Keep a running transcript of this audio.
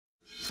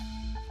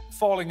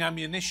falling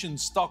ammunition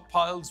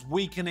stockpiles,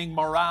 weakening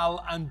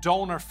morale and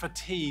donor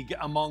fatigue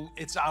among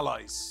its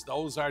allies.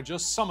 Those are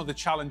just some of the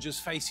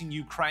challenges facing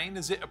Ukraine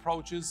as it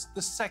approaches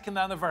the second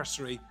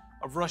anniversary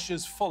of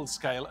Russia's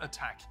full-scale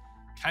attack.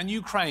 Can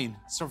Ukraine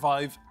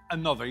survive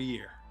another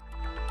year?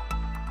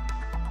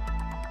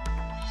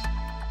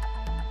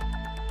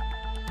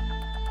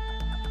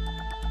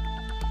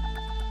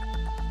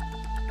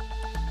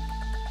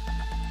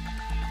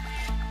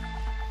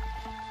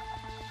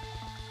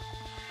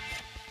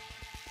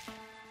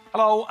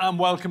 Hello and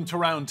welcome to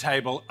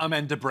Roundtable. I'm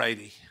Enda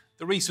Brady.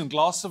 The recent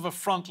loss of a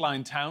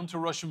frontline town to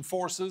Russian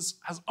forces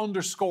has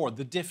underscored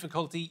the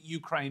difficulty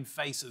Ukraine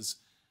faces.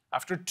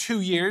 After 2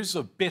 years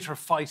of bitter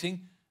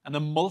fighting and a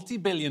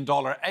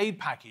multi-billion-dollar aid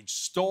package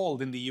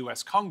stalled in the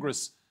US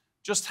Congress,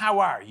 just how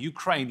are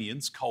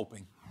Ukrainians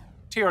coping?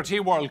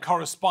 TRT World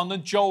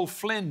correspondent Joel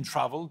Flynn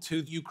travelled to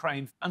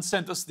Ukraine and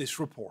sent us this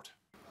report.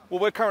 Well,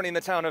 we're currently in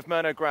the town of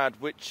Myrnograd,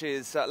 which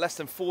is less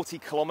than 40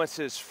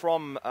 kilometres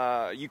from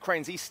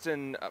Ukraine's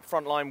eastern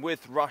front line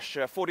with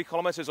Russia, 40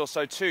 kilometres or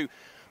so too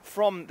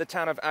from the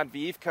town of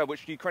Avdiivka,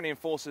 which Ukrainian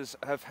forces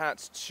have had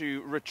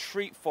to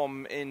retreat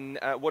from in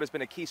what has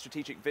been a key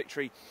strategic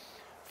victory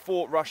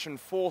for Russian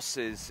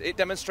forces. It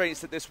demonstrates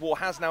that this war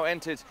has now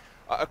entered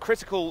a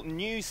critical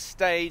new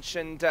stage,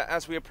 and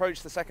as we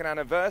approach the second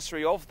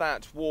anniversary of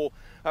that war,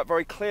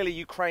 very clearly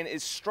Ukraine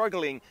is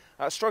struggling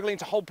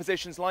to hold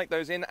positions like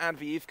those in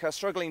Avdiivka,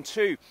 struggling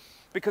too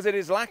because it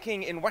is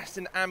lacking in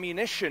Western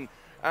ammunition,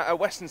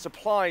 Western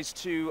supplies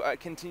to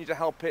continue to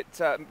help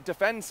it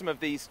defend some of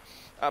these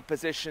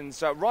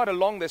positions right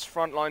along this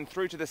front line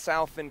through to the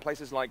south in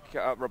places like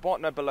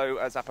Robotna below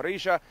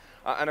Zaporizhia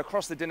and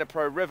across the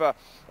Dnipro River.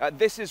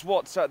 This is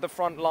what the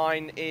front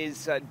line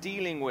is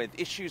dealing with,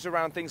 issues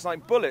around things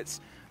like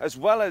bullets, as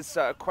well as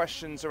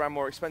questions around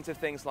more expensive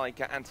things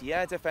like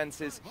anti-air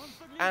defenses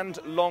and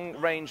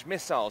long-range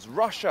missiles.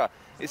 Russia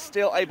is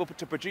still able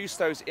to produce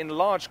those in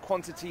large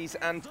quantities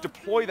and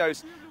deploy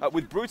those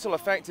with brutal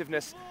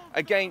effectiveness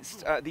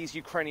against these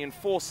Ukrainian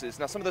forces.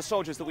 Now, some of the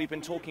soldiers that we've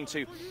been talking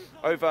to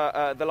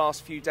over the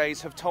last few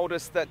days have told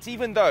us that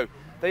even though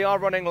they are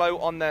running low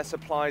on their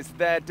supplies,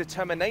 their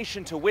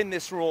determination to win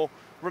this war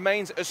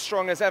remains as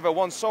strong as ever.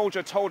 One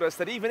soldier told us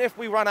that even if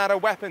we run out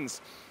of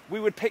weapons, we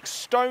would pick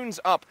stones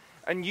up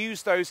and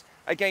use those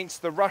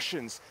against the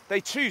Russians. They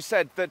too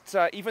said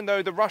that even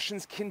though the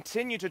Russians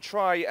continue to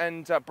try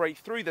and break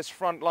through this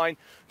front line,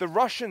 the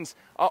Russians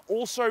are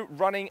also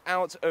running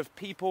out of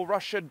people.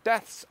 Russian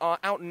deaths are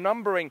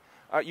outnumbering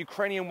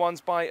Ukrainian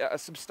ones by a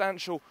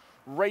substantial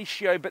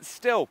ratio, but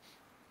still,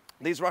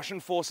 these Russian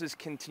forces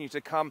continue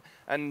to come,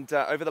 and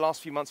over the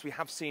last few months we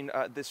have seen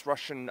this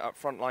Russian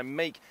front line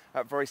make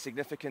very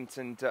significant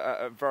and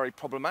very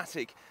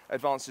problematic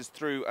advances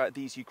through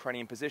these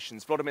Ukrainian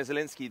positions. Volodymyr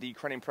Zelensky, the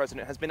Ukrainian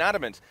president, has been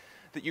adamant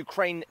that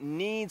Ukraine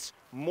needs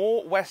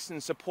more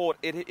Western support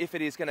if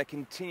it is going to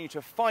continue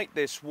to fight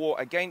this war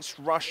against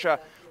Russia.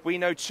 We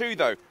know too,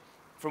 though,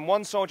 from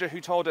one soldier who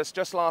told us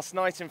just last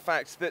night, in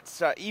fact,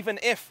 that even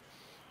if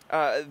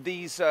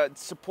these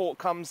support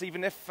comes,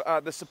 even if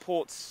the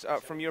supports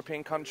from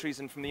European countries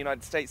and from the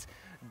United States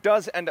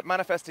does end up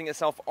manifesting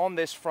itself on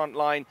this front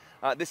line,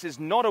 this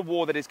is not a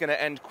war that is going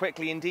to end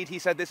quickly. Indeed, he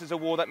said this is a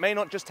war that may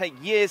not just take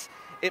years,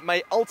 it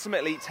may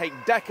ultimately take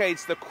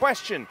decades. The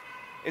question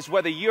is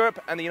whether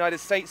Europe and the United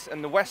States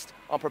and the West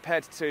are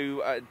prepared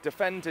to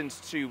defend and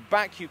to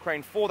back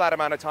Ukraine for that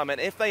amount of time, and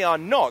if they are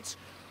not,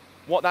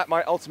 what that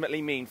might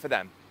ultimately mean for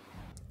them.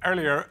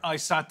 Earlier, I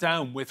sat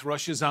down with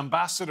Russia's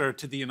ambassador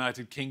to the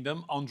United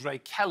Kingdom, Andrei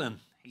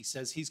Kellen. He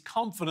says he's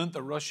confident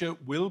that Russia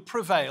will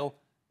prevail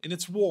in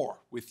its war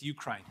with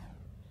Ukraine.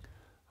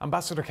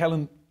 Ambassador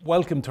Kellen,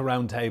 welcome to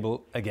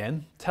Roundtable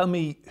again. Tell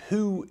me,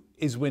 who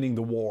is winning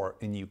the war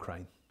in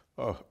Ukraine?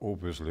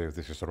 Obviously,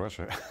 this is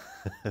Russia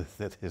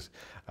that is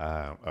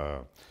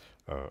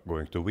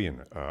going to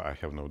win. I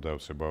have no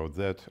doubts about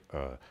that.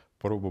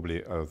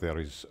 Probably there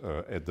is,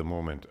 at the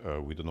moment,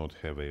 we do not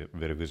have a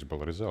very visible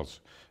results,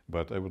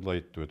 but I would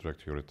like to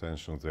attract your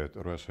attention that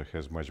Russia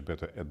has much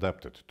better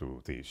adapted to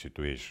the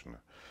situation.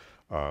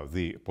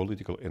 The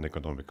political and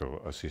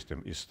economical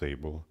system is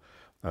stable.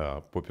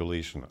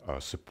 Population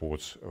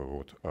supports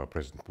what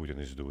President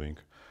Putin is doing.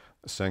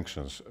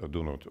 Sanctions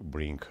do not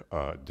bring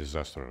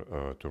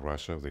disaster to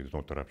Russia. They do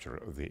not rupture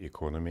the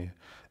economy.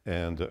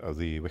 And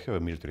we have a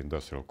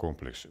military-industrial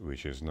complex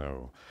which is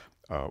now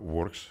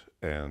works,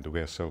 and we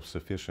are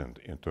self-sufficient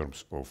in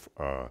terms of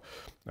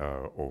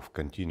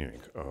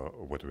continuing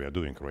what we are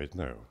doing right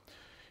now.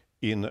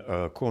 In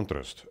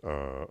contrast,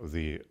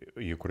 the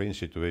Ukraine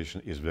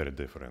situation is very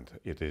different.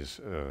 It is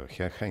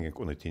hanging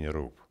on a tiny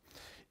rope.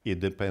 It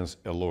depends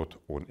a lot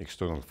on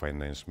external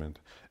financement,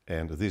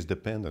 and this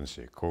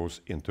dependency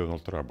causes internal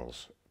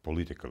troubles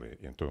politically,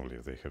 internally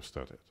they have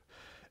started.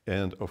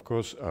 And of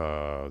course,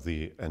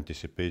 the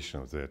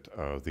anticipation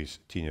that this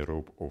tiny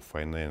rope of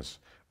finance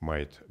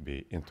might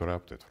be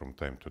interrupted from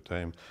time to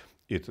time,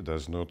 it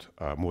does not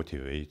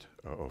motivate,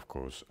 of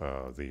course,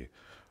 the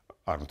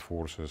armed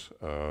forces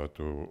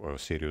to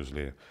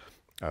seriously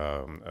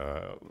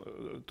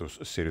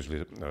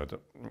seriously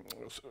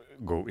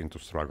go into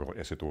struggle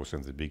as it was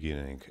in the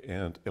beginning,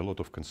 and a lot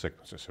of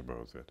consequences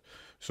about that.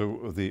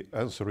 So the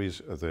answer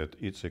is that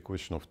it's a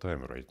question of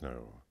time right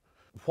now.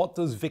 What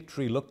does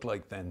victory look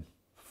like then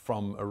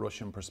from a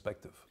Russian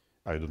perspective?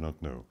 I do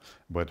not know,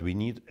 but we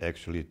need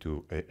actually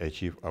to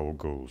achieve our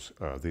goals.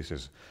 This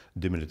is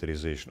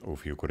demilitarization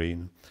of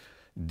Ukraine,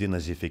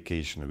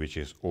 denazification, which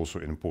is also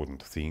an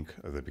important thing,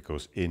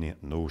 because any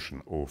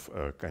notion of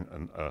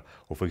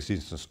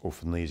existence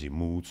of Nazi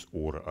moods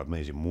or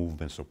Nazi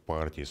movements or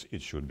parties,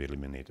 it should be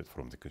eliminated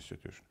from the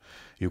constitution.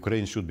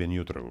 Ukraine should be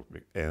neutral,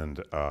 and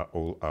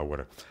all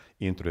our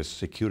interests,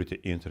 security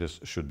interests,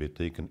 should be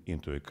taken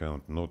into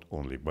account not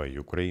only by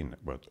Ukraine,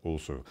 but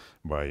also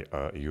by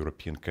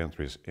European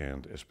countries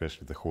and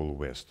especially the whole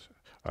West.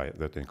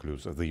 That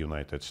includes the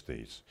United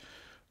States.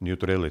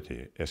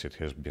 Neutrality, as it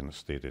has been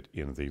stated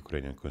in the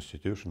Ukrainian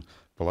constitution,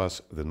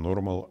 plus the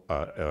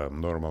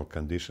normal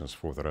conditions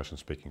for the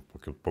Russian-speaking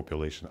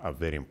population are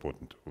very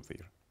important over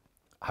there.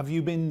 Have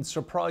you been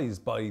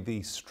surprised by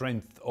the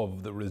strength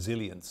of the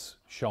resilience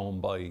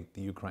shown by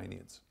the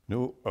Ukrainians?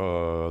 No,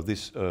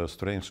 this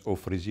strength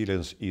of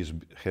resilience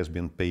has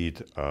been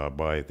paid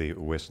by the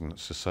Western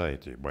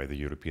society, by the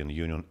European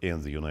Union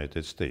and the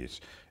United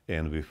States.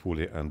 And we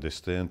fully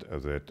understand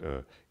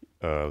that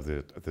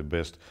the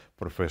best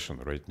profession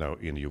right now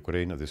in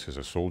Ukraine, this is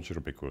a soldier,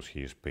 because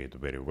he is paid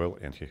very well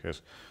and he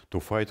has to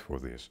fight for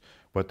this.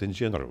 But in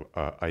general,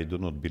 I do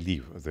not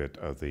believe that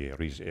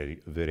there is a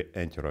very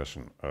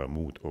anti-Russian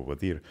mood over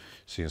there,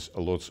 since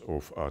lots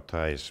of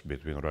ties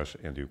between Russia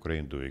and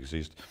Ukraine do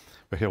exist.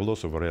 We have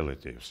lots of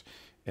relatives,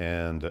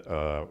 and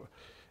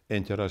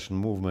anti-Russian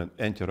movement,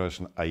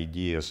 anti-Russian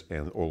ideas,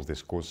 and all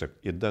this concept,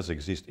 it does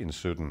exist in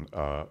certain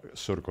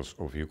circles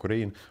of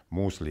Ukraine,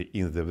 mostly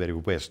in the very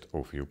west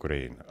of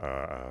Ukraine.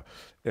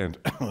 And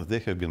they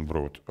have been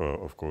brought,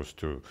 of course,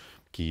 to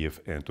Kiev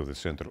and to the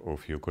center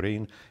of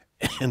Ukraine.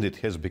 And it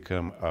has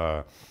become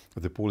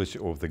the policy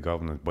of the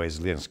government by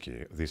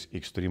Zelensky, this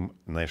extreme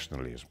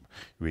nationalism,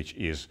 which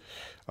is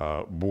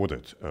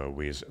bordered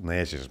with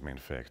Nazism, in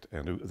fact.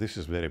 And this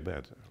is very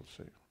bad, I will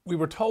say. We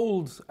were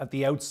told at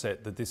the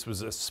outset that this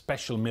was a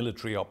special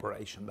military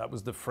operation. That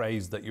was the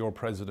phrase that your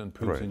President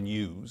Putin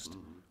used.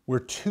 We're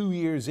 2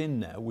 years in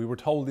now. We were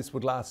told this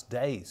would last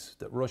days,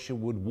 that Russia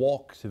would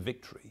walk to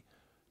victory.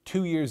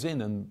 2 years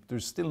in, and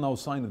there's still no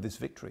sign of this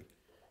victory.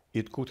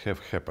 It could have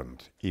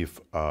happened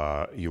if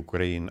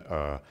Ukraine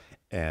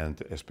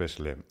and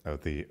especially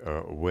the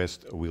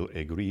West will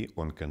agree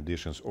on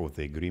conditions of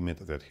the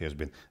agreement that has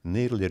been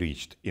nearly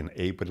reached in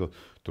April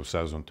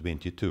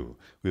 2022.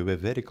 We were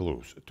very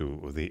close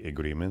to the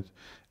agreement,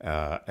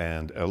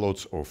 and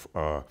lots of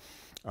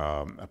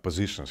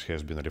positions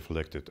has been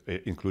reflected,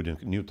 including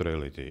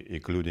neutrality,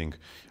 including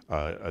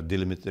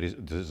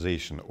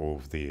demilitarization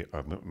of the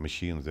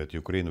machine, that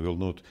Ukraine will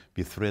not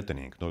be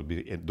threatening, not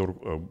be a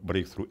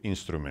breakthrough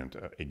instrument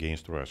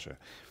against Russia.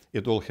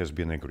 It all has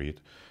been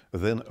agreed.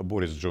 Then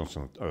Boris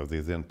Johnson,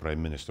 the then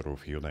Prime Minister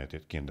of the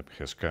United Kingdom,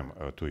 has come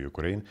to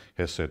Ukraine,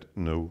 has said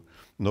no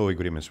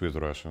agreements with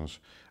Russians,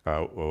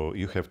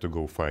 you have to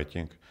go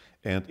fighting.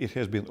 And it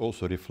has been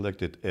also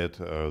reflected at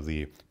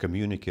the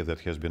communique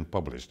that has been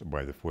published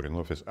by the Foreign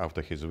Office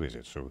after his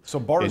visit. So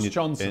Boris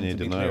Johnson, to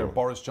be clear,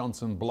 Boris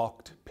Johnson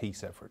blocked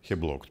peace efforts. He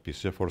blocked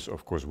peace efforts,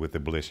 of course, with a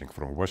blessing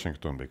from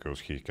Washington, because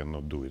he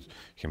cannot do it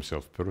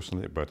himself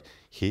personally, but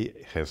he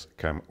has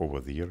come over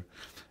there.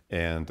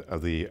 And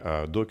the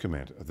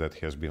document that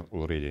has been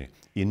already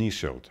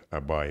initialed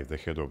by the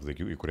head of the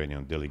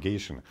Ukrainian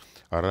delegation,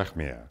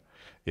 Arachmia,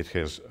 it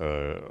has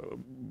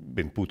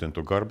been put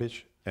into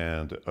garbage,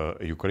 and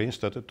Ukraine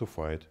started to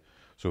fight.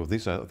 So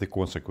these are the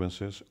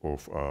consequences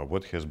of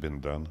what has been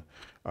done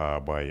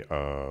by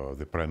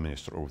the Prime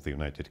Minister of the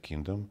United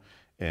Kingdom,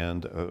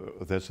 and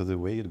that's the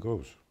way it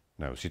goes.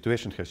 Now,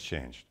 situation has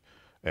changed,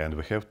 and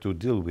we have to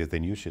deal with the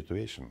new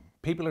situation.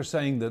 People are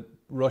saying that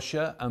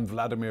Russia and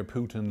Vladimir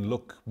Putin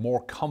look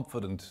more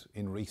confident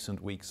in recent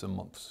weeks and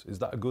months. Is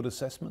that a good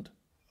assessment?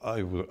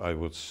 I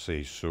would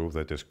say so.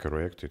 That is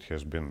correct. It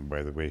has been,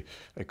 by the way,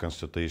 a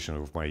constatation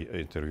of my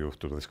interview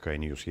to the Sky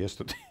News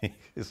yesterday.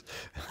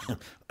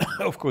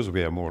 Of course,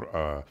 we are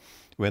more,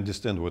 we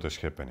understand what is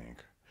happening.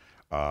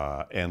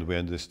 And we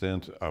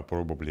understand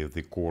probably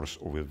the course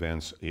of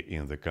events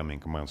in the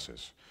coming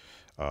months.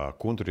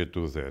 Contrary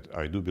to that,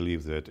 I do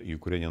believe that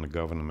Ukrainian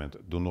government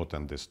do not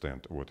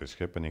understand what is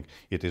happening.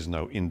 It is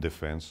now in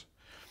defense.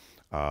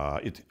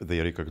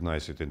 They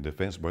recognize it in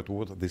defense, but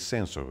what the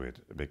sense of it?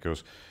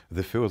 Because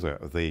the further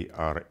they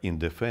are in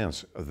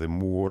defense, the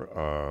more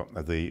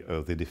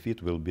the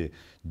defeat will be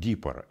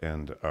deeper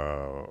and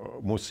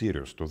more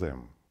serious to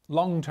them.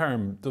 Long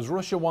term, does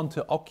Russia want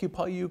to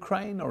occupy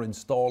Ukraine or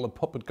install a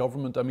puppet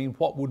government? I mean,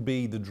 what would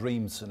be the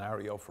dream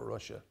scenario for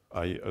Russia?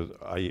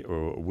 I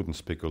wouldn't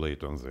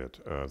speculate on that.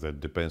 That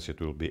depends. It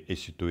will be a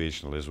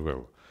situational as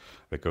well.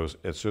 Because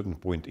at a certain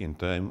point in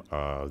time,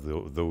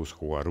 those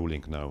who are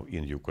ruling now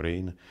in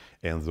Ukraine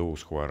and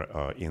those who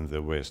are in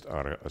the West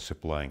are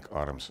supplying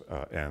arms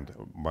and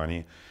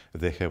money,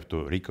 they have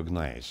to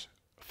recognize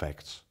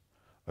facts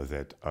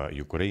that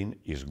Ukraine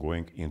is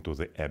going into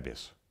the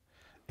abyss.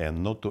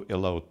 And not to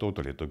allow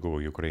totally to go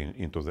Ukraine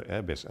into the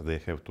abyss, they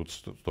have to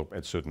stop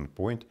at a certain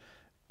point,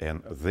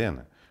 and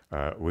then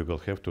we will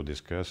have to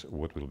discuss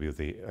what will be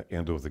the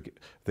end of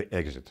the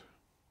exit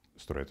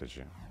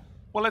strategy.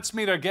 Well, let's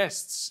meet our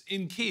guests.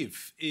 In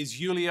Kyiv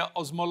is Yulia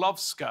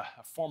Osmolovska,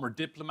 a former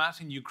diplomat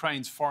in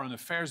Ukraine's Foreign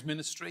Affairs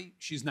Ministry.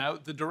 She's now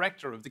the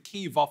director of the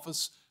Kyiv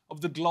office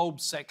of the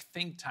GlobeSec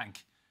think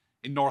tank.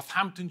 In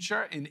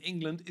Northamptonshire, in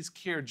England, is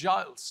Keir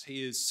Giles.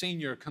 He is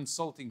Senior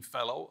Consulting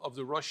Fellow of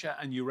the Russia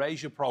and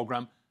Eurasia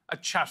Programme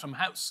at Chatham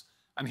House.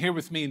 And here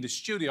with me in the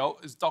studio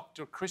is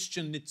Dr.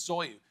 Christian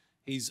Nitsoyu.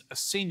 He's a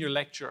Senior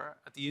Lecturer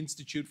at the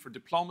Institute for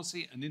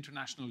Diplomacy and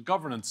International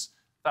Governance.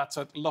 That's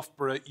at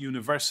Loughborough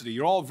University.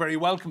 You're all very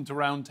welcome to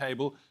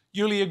Roundtable.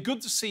 Yulia,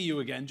 good to see you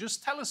again.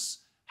 Just tell us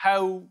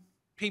how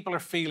people are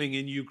feeling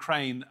in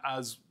Ukraine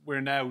as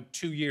we're now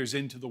 2 years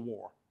into the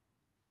war.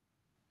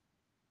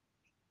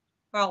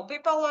 Well,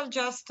 people are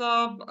just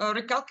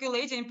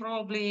recalculating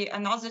probably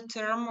another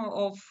term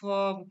of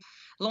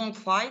long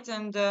fight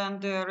and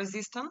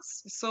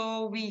resistance.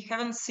 So we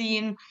haven't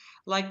seen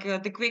like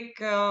the quick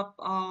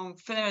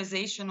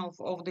finalization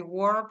of the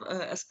war,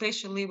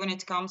 especially when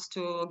it comes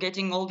to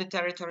getting all the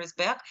territories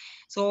back.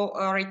 So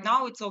right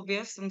now it's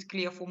obvious and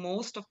clear for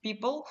most of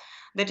people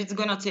that it's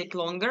going to take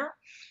longer.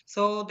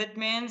 So that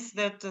means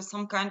that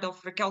some kind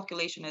of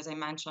recalculation, as I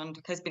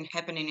mentioned, has been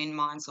happening in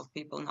minds of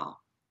people now.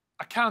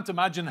 I can't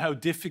imagine how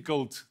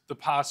difficult the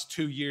past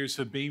 2 years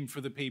have been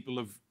for the people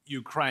of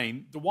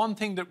Ukraine. The one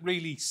thing that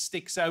really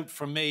sticks out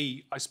for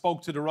me, I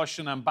spoke to the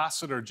Russian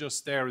ambassador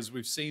just there, as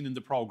we've seen in the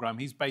programme.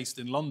 He's based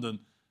in London.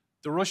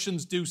 The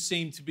Russians do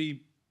seem to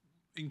be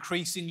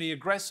increasingly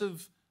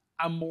aggressive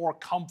and more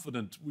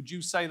confident. Would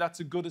you say that's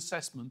a good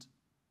assessment?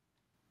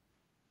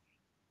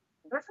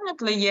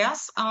 Definitely,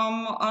 yes.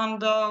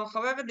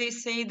 However, they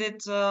say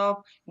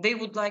that they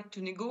would like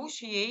to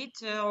negotiate.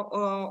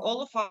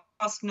 All of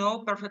us know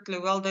perfectly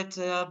well that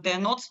they're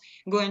not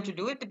going to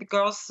do it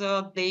because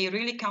they're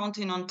really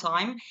counting on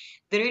time.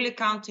 They're really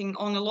counting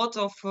on a lot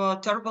of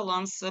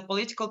turbulence,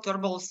 political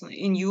turbulence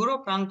in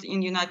Europe and in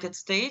the United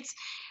States.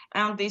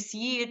 And they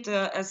see it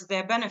as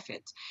their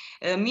benefit.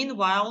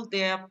 Meanwhile,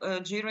 they're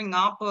gearing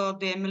up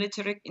their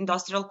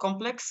military-industrial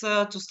complex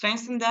to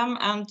strengthen them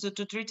and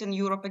to threaten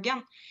Europe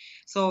again.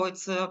 So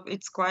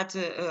it's quite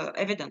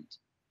evident.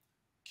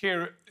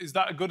 Keir, is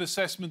that a good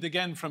assessment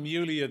again from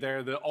Yulia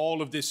there, that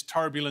all of this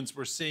turbulence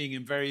we're seeing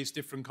in various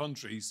different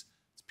countries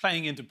is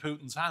playing into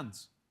Putin's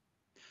hands?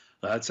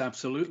 That's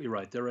absolutely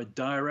right. There are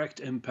direct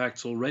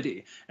impacts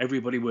already.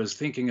 Everybody was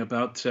thinking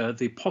about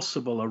the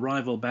possible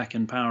arrival back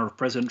in power of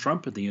President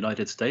Trump in the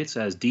United States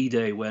as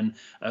D-Day when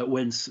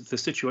the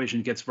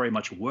situation gets very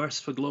much worse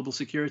for global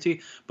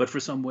security. But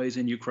for some ways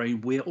in Ukraine,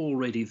 we're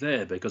already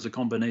there because a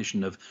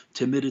combination of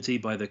timidity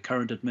by the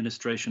current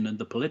administration and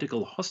the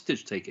political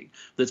hostage-taking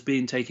that's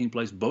been taking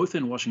place both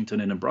in Washington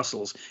and in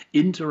Brussels,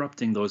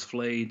 interrupting those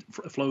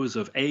flows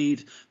of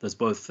aid that's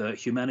both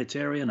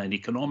humanitarian and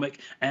economic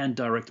and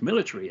direct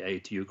military aid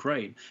to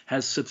Ukraine,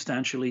 has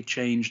substantially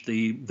changed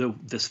the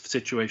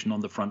situation on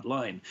the front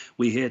line.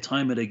 We hear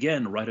time and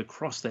again right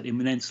across that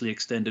immensely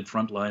extended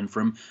front line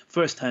from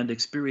first-hand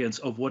experience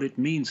of what it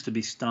means to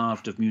be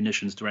starved of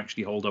munitions to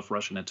actually hold off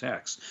Russian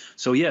attacks.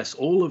 So yes,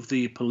 all of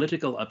the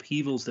political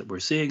upheavals that we're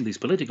seeing, these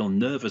political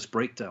nervous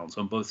breakdowns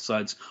on both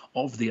sides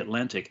of the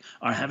Atlantic,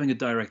 are having a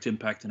direct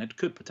impact, and it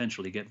could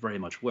potentially get very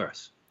much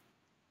worse.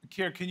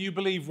 Keir, can you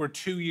believe we're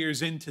 2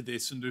 years into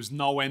this and there's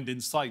no end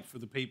in sight for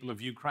the people of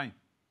Ukraine?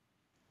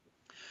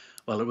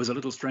 Well, it was a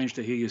little strange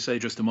to hear you say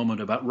just a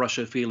moment about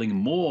Russia feeling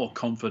more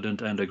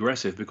confident and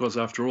aggressive, because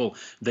after all,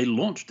 they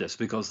launched this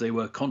because they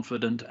were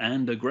confident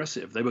and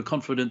aggressive. They were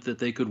confident that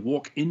they could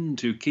walk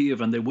into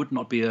Kyiv and there would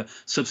not be a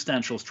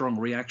substantial, strong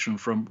reaction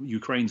from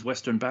Ukraine's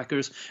Western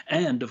backers.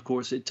 And of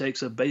course, it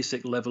takes a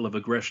basic level of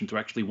aggression to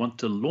actually want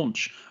to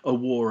launch a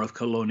war of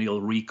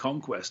colonial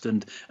reconquest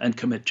and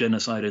commit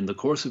genocide in the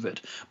course of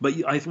it. But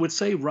I would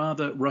say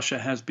rather Russia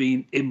has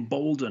been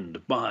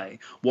emboldened by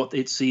what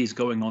it sees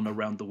going on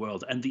around the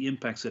world and the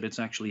impacts that it's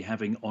actually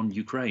having on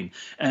Ukraine.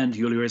 And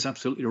Yulia is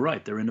absolutely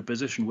right. They're in a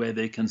position where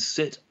they can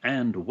sit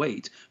and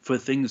wait for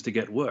things to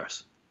get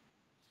worse.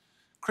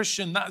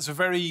 Christian, that is a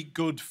very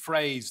good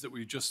phrase that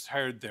we've just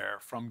heard there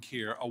from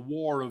Keir, a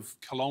war of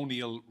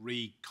colonial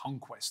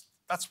reconquest.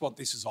 That's what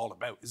this is all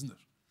about, isn't it?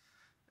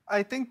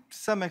 I think to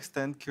some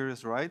extent Keir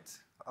is right.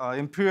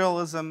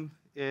 Imperialism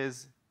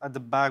is at the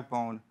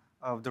backbone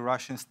of the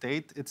Russian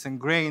state. It's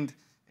ingrained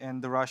in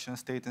the Russian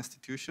state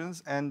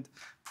institutions, and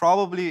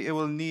probably it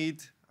will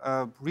need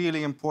a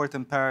really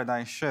important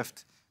paradigm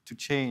shift to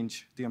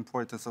change the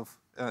importance of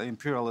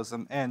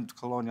imperialism and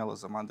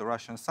colonialism on the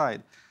Russian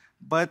side.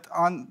 But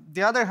on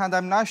the other hand,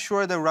 I'm not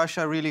sure that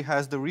Russia really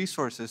has the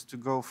resources to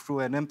go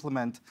through and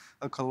implement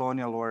a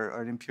colonial or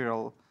an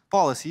imperial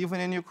policy, even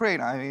in Ukraine.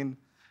 I mean,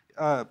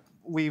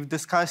 we've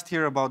discussed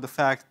here about the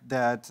fact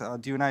that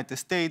the United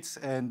States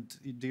and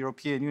the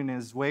European Union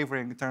is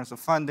wavering in terms of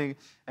funding,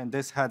 and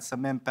this had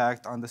some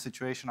impact on the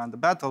situation on the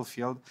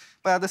battlefield.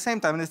 But at the same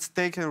time, it's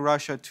taken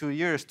Russia 2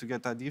 years to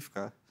get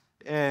Avdiivka,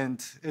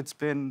 and it's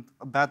been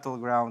a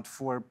battleground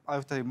for, I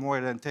would say, more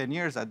than 10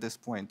 years at this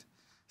point.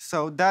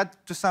 So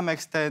that, to some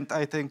extent,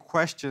 I think,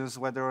 questions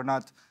whether or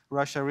not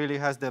Russia really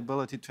has the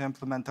ability to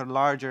implement a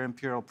larger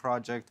imperial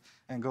project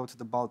and go to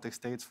the Baltic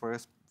states, for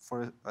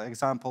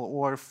example,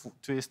 or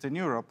to Eastern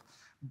Europe.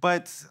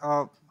 But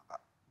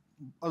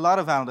a lot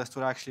of analysts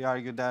would actually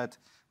argue that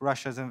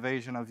Russia's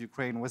invasion of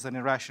Ukraine was an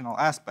irrational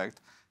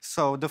aspect.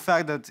 So the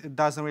fact that it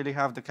doesn't really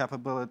have the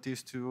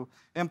capabilities to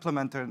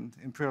implement an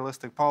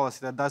imperialistic policy,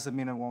 that doesn't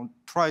mean it won't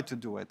try to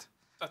do it.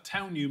 That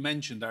town you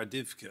mentioned,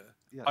 Avdiivka,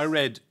 yes. I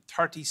read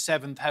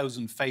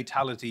 37,000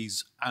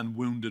 fatalities and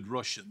wounded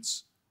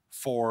Russians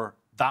for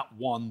that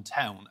one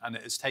town, and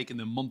it has taken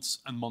them months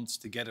and months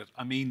to get it.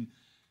 I mean,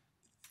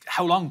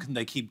 how long can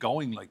they keep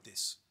going like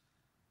this?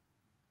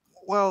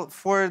 Well,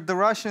 for the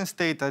Russian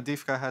state,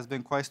 Avdiivka has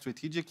been quite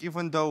strategic,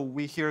 even though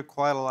we hear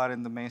quite a lot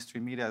in the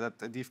mainstream media that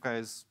Avdiivka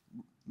is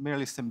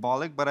merely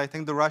symbolic. But I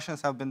think the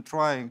Russians have been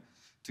trying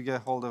to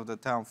get hold of the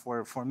town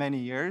for many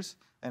years,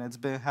 and it's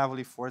been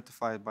heavily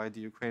fortified by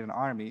the Ukrainian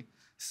army.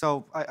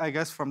 So I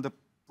guess from the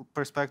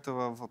perspective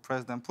of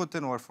President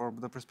Putin or from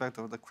the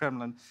perspective of the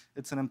Kremlin,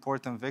 it's an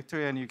important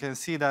victory. And you can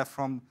see that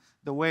from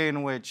the way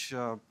in which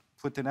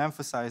Putin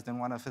emphasized in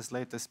one of his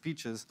latest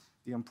speeches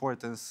the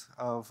importance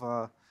of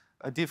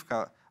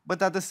Avdiivka.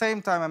 But at the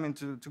same time, I mean,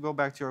 to go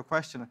back to your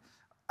question,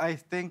 I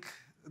think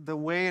the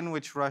way in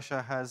which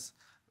Russia has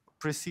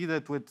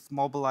proceeded with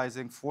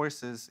mobilizing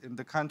forces in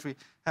the country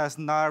has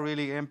not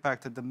really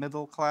impacted the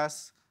middle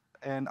class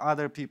and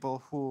other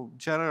people who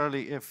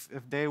generally, if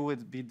they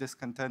would be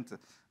discontented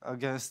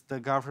against the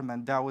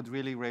government, that would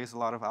really raise a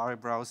lot of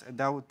eyebrows, and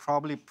that would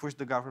probably push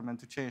the government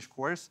to change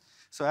course.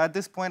 So at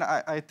this point,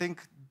 I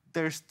think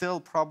there still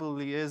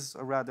probably is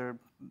a rather,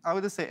 I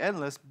wouldn't say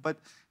endless, but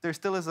there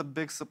still is a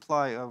big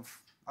supply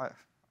of,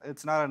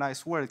 it's not a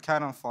nice word,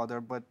 cannon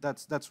fodder, but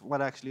that's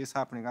what actually is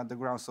happening on the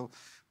ground. So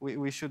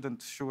we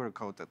shouldn't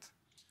sugarcoat it.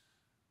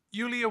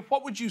 Yulia,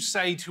 what would you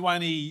say to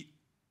any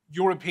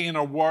European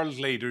or world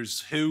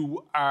leaders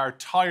who are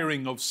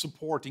tiring of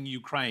supporting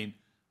Ukraine?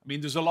 I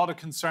mean, there's a lot of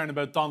concern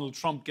about Donald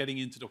Trump getting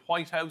into the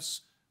White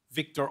House,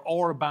 Viktor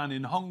Orban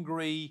in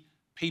Hungary,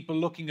 people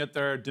looking at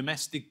their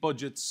domestic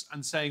budgets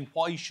and saying,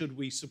 why should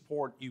we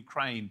support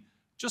Ukraine?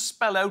 Just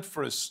spell out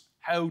for us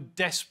how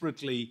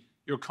desperately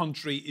your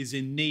country is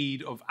in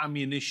need of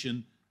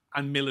ammunition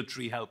and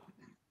military help.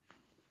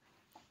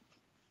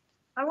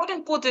 I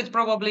wouldn't put it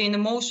probably in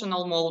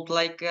emotional mode,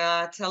 like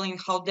telling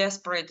how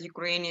desperate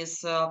Ukraine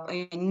is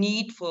in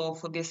need for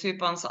these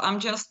weapons. I'm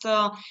just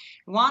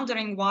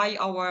wondering why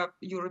our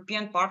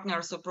European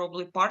partners, or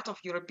probably part of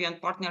European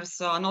partners,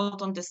 are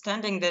not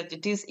understanding that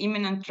it is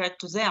imminent threat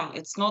to them.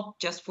 It's not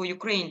just for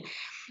Ukraine.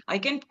 I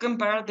can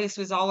compare this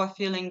with our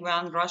feeling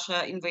when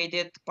Russia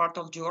invaded part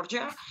of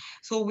Georgia.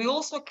 So we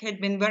also had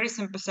been very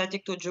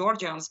sympathetic to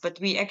Georgians, but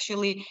we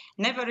actually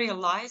never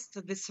realized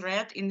the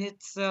threat in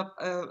its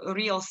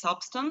real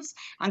substance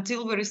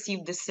until we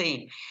received the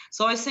same.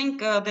 So I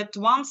think that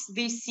once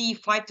they see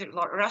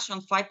Russian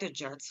fighter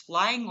jets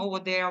flying over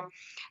their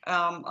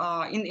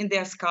in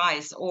their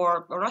skies,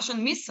 or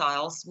Russian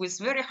missiles with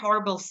very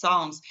horrible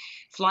sounds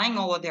flying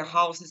over their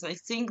houses, I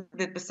think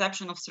the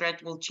perception of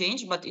threat will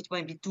change, but it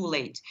will be too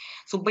late.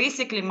 So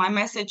basically, my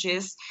message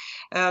is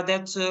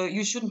that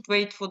you shouldn't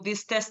wait for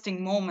this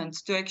testing moment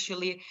to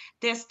actually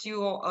test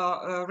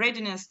your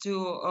readiness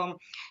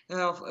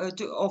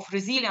of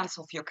resilience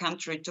of your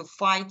country to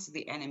fight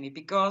the enemy,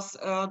 because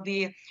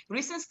the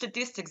recent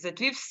statistics that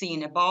we've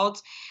seen about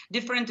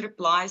different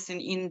replies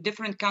in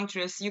different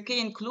countries, UK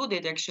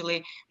included,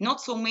 actually,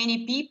 not so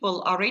many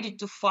people are ready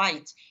to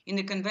fight in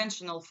a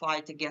conventional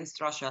fight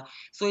against Russia.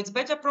 So it's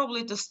better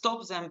probably to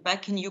stop them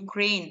back in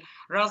Ukraine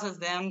rather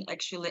than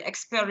actually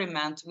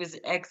experiment with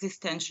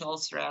existential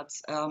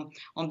threats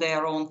on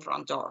their own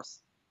front doors.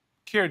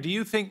 Keir, do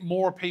you think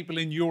more people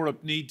in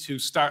Europe need to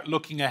start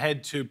looking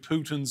ahead to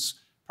Putin's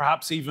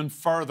perhaps even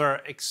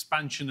further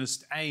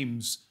expansionist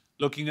aims,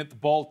 looking at the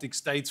Baltic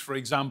states, for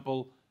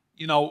example?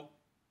 You know,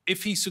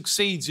 if he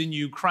succeeds in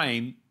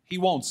Ukraine, he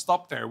won't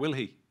stop there, will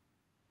he?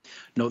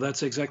 No,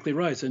 that's exactly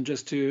right. And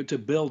just to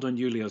build on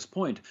Yulia's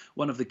point,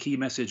 one of the key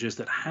messages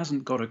that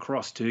hasn't got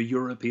across to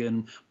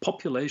European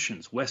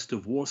populations west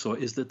of Warsaw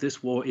is that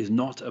this war is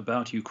not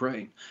about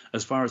Ukraine.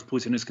 As far as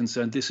Putin is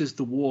concerned, this is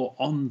the war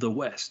on the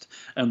West.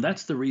 And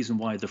that's the reason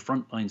why the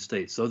frontline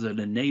states, those that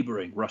are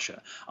neighboring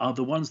Russia, are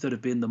the ones that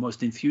have been the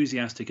most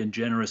enthusiastic and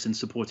generous in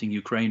supporting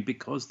Ukraine,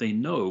 because they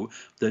know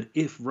that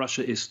if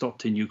Russia is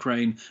stopped in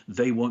Ukraine,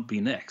 they won't be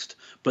next.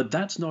 But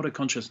that's not a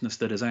consciousness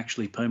that has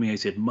actually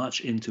permeated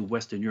much into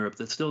Western Europe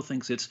that still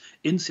thinks it's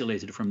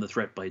insulated from the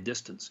threat by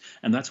distance.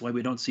 And that's why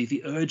we don't see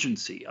the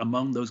urgency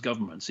among those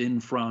governments in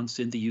France,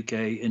 in the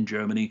UK, in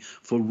Germany,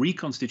 for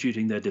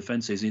reconstituting their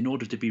defenses in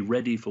order to be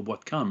ready for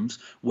what comes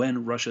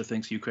when Russia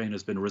thinks Ukraine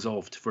has been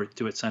resolved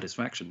to its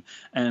satisfaction.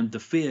 And the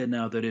fear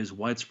now that is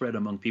widespread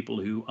among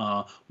people who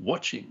are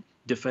watching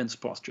defense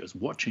postures,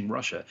 watching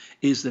Russia,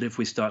 is that if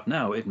we start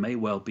now, it may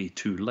well be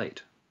too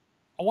late.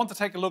 I want to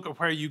take a look at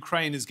where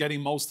Ukraine is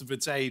getting most of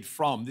its aid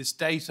from. This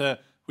data,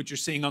 which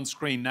you're seeing on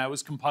screen now,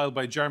 is compiled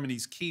by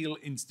Germany's Kiel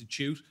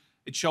Institute.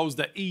 It shows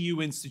that EU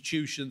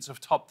institutions have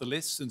topped the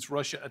list since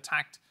Russia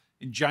attacked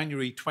in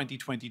January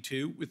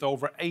 2022 with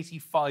over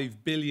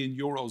 85 billion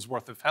euros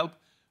worth of help.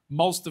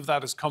 Most of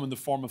that has come in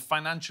the form of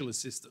financial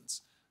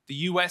assistance. The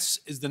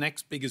US is the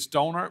next biggest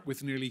donor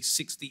with nearly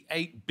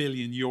 68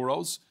 billion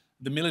euros.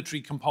 The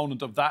military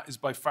component of that is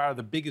by far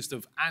the biggest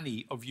of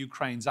any of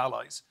Ukraine's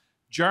allies.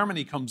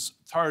 Germany comes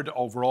third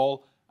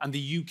overall, and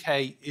the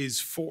UK is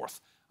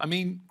fourth. I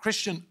mean,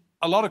 Christian,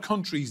 a lot of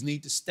countries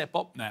need to step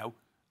up now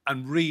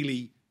and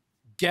really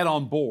get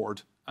on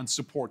board and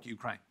support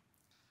Ukraine.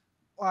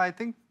 Well, I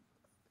think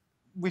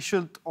we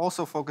should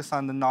also focus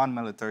on the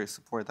non-military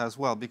support as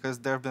well, because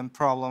there have been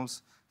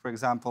problems, for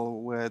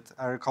example, with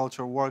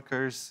agricultural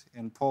workers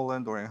in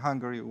Poland or in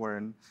Hungary or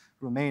in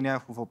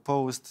Romania who've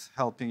opposed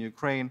helping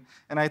Ukraine.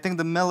 And I think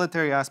the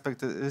military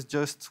aspect is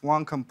just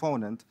one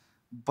component,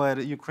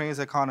 but Ukraine's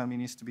economy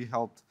needs to be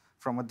helped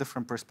from a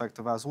different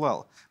perspective as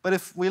well. But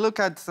if we look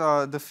at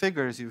the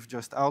figures you've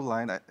just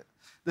outlined,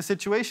 the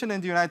situation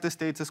in the United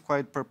States is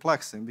quite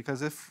perplexing,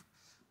 because if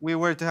we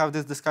were to have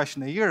this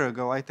discussion a year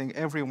ago, I think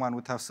everyone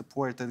would have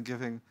supported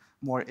giving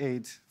more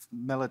aid,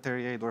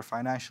 military aid or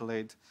financial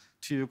aid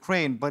to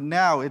Ukraine. But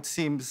now it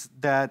seems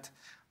that,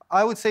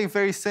 I would say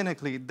very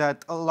cynically,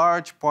 that a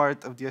large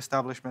part of the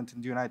establishment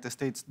in the United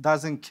States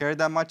doesn't care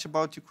that much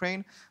about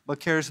Ukraine,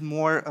 but cares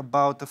more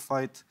about the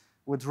fight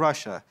with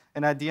Russia.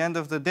 And at the end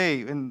of the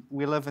day,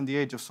 we live in the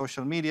age of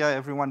social media,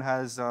 everyone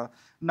has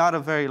not a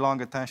very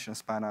long attention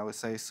span, I would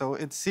say. So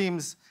it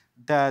seems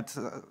that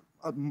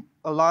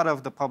a lot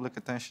of the public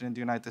attention in the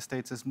United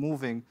States is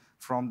moving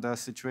from the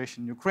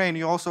situation in Ukraine.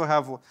 You also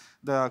have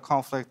the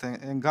conflict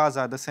in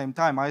Gaza at the same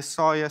time. I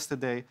saw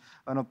yesterday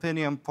an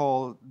opinion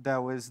poll that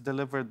was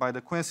delivered by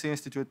the Quincy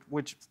Institute,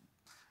 which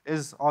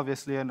is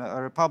obviously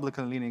a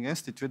Republican-leaning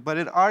institute, but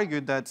it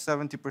argued that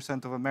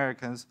 70% of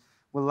Americans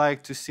would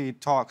like to see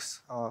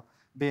talks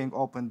being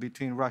opened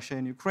between Russia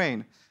and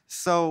Ukraine.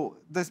 So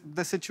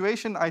the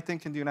situation, I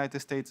think, in the United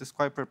States is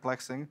quite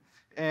perplexing,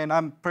 and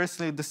I'm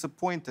personally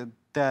disappointed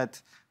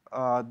that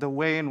the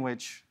way in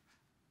which,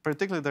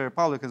 particularly the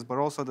Republicans, but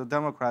also the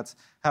Democrats,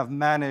 have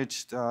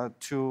managed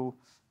to,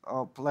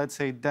 let's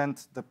say,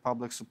 dent the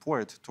public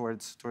support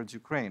towards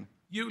Ukraine.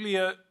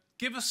 Yulia,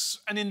 give us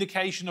an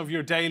indication of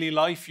your daily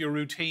life, your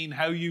routine,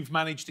 how you've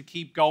managed to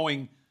keep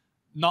going,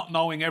 not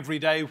knowing every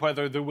day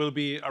whether there will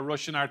be a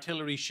Russian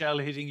artillery shell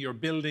hitting your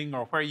building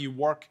or where you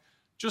work.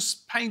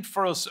 Just paint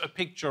for us a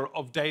picture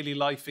of daily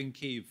life in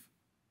Kyiv.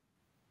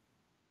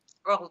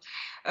 Well,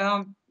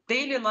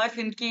 daily life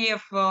in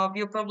Kiev,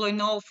 you probably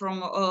know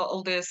from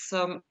all this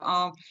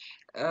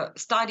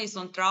studies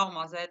on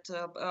trauma that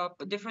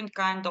different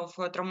kind of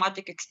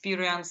traumatic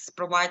experience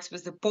provides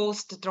with the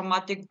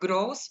post-traumatic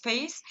growth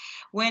phase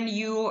when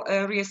you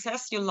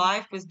reassess your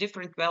life with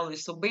different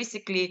values. So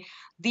basically,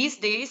 these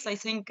days, I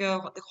think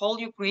the whole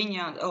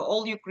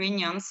all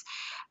Ukrainians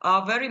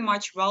are very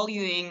much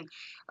valuing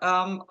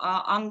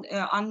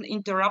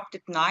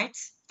uninterrupted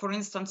nights. For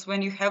instance,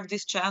 when you have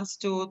this chance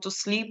to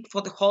sleep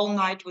for the whole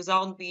night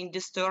without being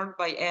disturbed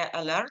by air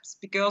alerts,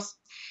 because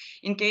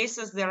in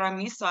cases there are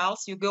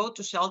missiles, you go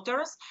to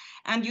shelters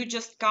and you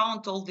just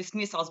count all these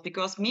missiles,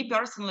 because me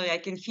personally, I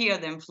can hear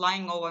them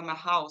flying over my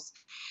house.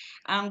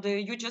 And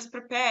you just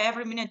prepare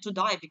every minute to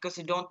die, because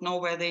you don't know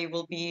where they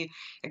will be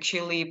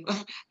actually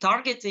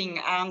targeting,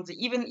 and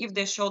even if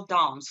they're shot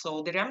down.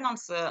 So the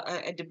remnants,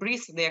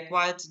 debris, they're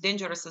quite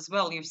dangerous as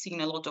well. You've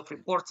seen a lot of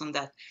reports on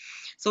that.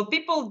 So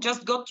people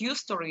just got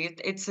used to it.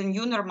 It's a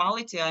new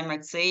normality, I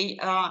might say.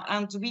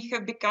 And we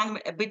have become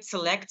a bit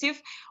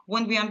selective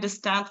when we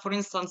understand, for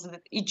instance,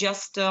 that it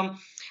just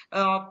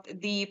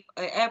the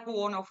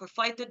airborne of a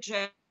fighter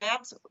jet,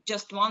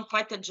 just one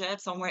fighter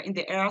jet somewhere in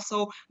the air,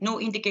 so no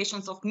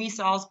indications of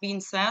missiles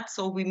being set.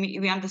 So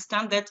we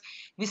understand that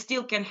we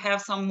still can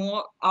have some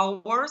more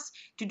hours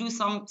to do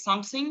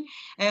something.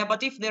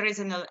 But if there is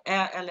an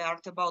air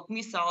alert about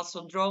missiles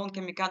or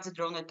kamikaze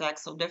drone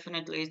attacks, so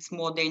definitely it's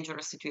more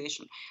dangerous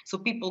situation. So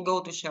people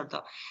go to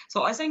shelter.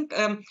 So I think,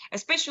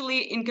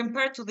 especially in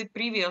compared to the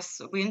previous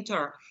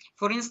winter,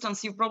 for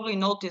instance, you probably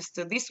noticed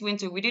this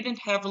winter we didn't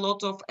have a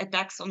lot of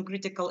attacks on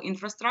critical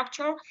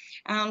infrastructure,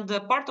 and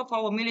part of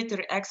our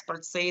military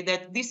experts say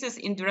that this is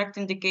indirect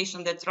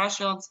indication that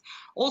Russians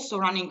also also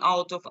running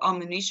out of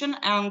ammunition,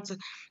 and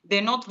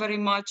they're not very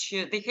much,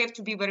 they have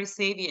to be very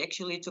savvy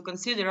actually to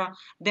consider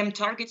them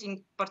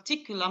targeting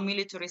particular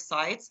military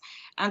sites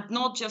and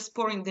not just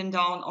pouring them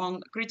down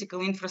on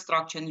critical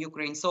infrastructure in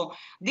Ukraine. So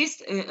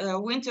this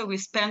winter we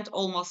spent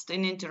almost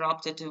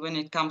uninterrupted when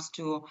it comes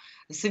to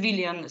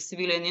civilian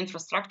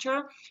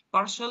infrastructure,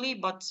 partially,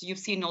 but you've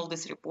seen all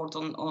this report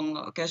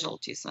on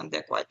casualties, and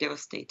they're quite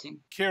devastating.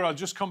 Kira, I'll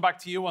just come back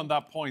to you on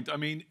that point. I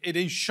mean, it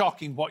is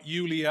shocking what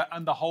Yulia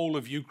and the whole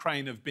of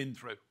Ukraine have been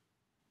through.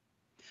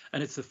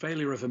 And it's the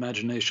failure of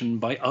imagination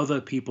by other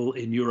people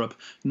in Europe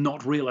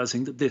not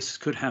realizing that this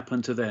could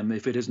happen to them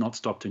if it is not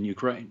stopped in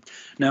Ukraine.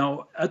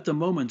 Now, at the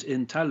moment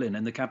in Tallinn,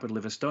 in the capital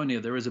of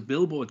Estonia, there is a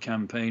billboard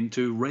campaign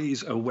to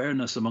raise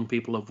awareness among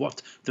people of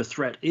what the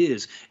threat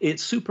is.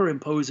 It's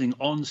superimposing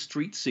on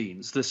street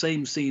scenes, the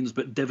same scenes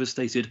but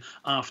devastated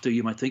after,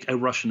 you might think, a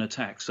Russian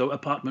attack. So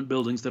apartment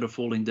buildings that are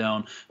falling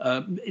down,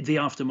 the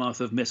aftermath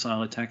of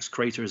missile attacks,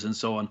 craters and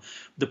so on.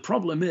 The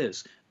problem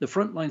is, the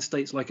frontline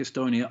states like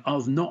Estonia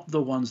are not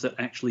the ones that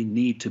actually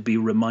need to be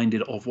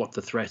reminded of what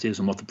the threat is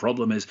and what the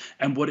problem is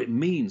and what it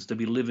means to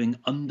be living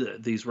under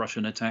these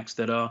Russian attacks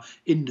that are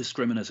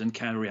indiscriminate and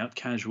carry out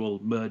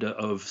casual murder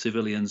of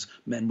civilians,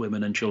 men,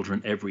 women and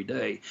children every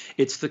day.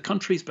 It's the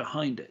countries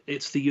behind it.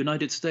 It's the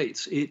United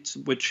States,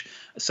 which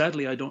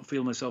sadly I don't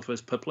feel myself as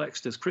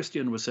perplexed as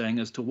Christian was saying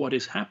as to what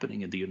is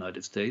happening in the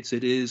United States.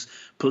 It is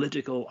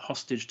political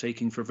hostage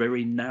taking for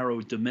very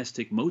narrow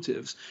domestic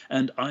motives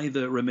and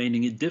either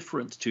remaining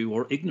indifferent to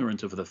or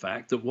ignorant of the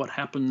fact that what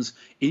happens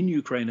in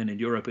Ukraine and in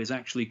Europe is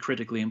actually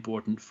critically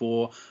important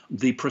for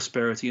the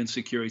prosperity and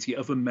security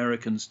of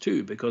Americans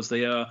too, because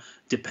they are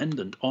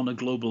dependent on a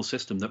global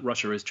system that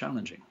Russia is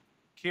challenging.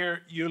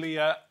 Keir,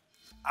 Yulia,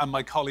 and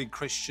my colleague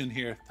Christian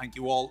here, thank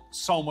you all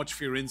so much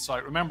for your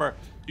insight. Remember,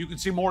 you can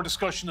see more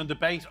discussion and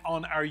debate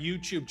on our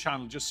YouTube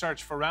channel. Just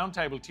search for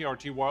Roundtable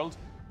TRT World.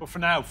 But for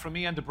now, from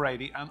me, Enda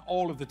Brady, and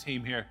all of the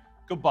team here,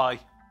 goodbye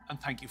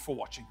and thank you for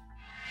watching.